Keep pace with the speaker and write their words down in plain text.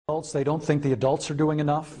Adults, they don't think the adults are doing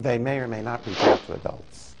enough? They may or may not reach out to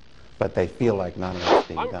adults, but they feel like not enough is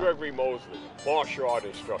being done. I'm Gregory Mosley, martial art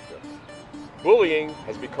instructor. Bullying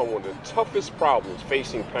has become one of the toughest problems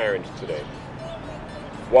facing parents today.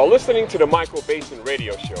 While listening to the Michael Basin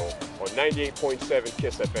radio show on 98.7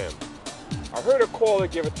 KISS FM, I heard a caller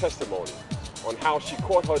give a testimony on how she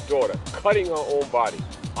caught her daughter cutting her own body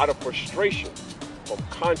out of frustration from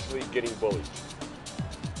constantly getting bullied.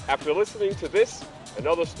 After listening to this and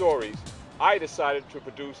other stories, I decided to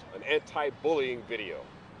produce an anti-bullying video.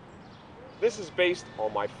 This is based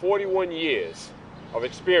on my 41 years of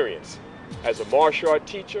experience as a martial art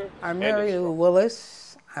teacher. I'm Mary Lou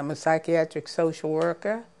Willis. I'm a psychiatric social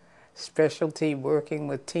worker, specialty working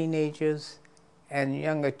with teenagers and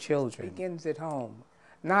younger children. It begins at home,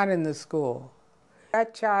 not in the school.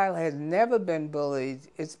 That child has never been bullied.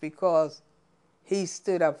 It's because he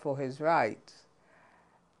stood up for his rights.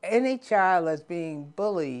 Any child that's being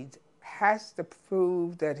bullied has to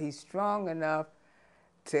prove that he's strong enough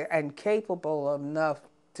and capable enough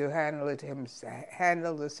to handle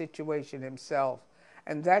the situation himself,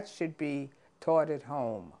 and that should be taught at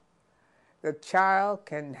home. The child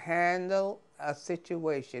can handle a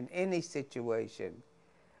situation, any situation,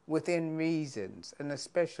 within reasons, and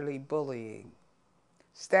especially bullying.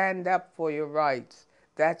 Stand up for your rights.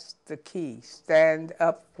 That's the key. Stand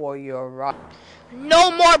up for your rights.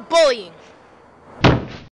 No more bullying.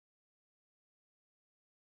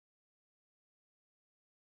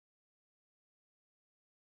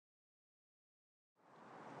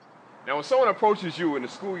 Now, when someone approaches you in the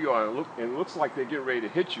schoolyard and looks like they're getting ready to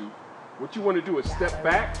hit you, what you want to do is step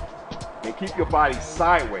back and keep your body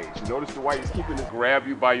sideways. You notice the way he's keeping this, grab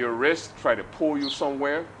you by your wrist, try to pull you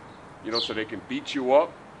somewhere, so they can beat you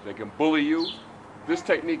up, they can bully you. This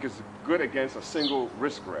technique is good against a single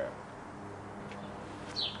wrist grab.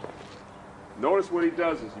 Notice what he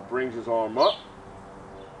does is he brings his arm up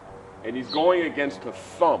and he's going against the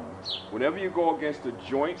thumb. Whenever you go against a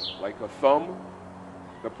joint like a thumb,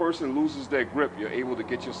 the person loses their grip. You're able to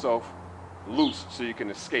get yourself loose so you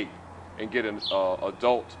can escape and get an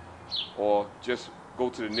adult or just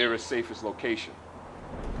go to the nearest safest location.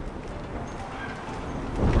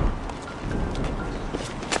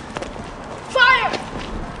 Fire!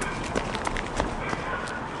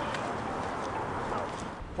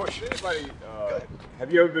 Push. Anybody,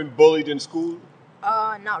 have you ever been bullied in school?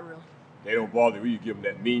 Not really. They don't bother you. You give them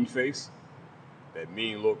that mean face. That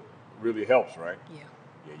mean look really helps, right? Yeah.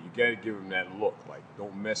 Yeah, you gotta give him that look, like,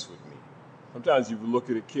 don't mess with me. Sometimes you look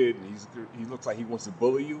at a kid and he looks like he wants to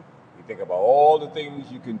bully you. You think about all the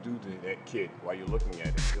things you can do to that kid while you're looking at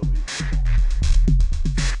it. He'll be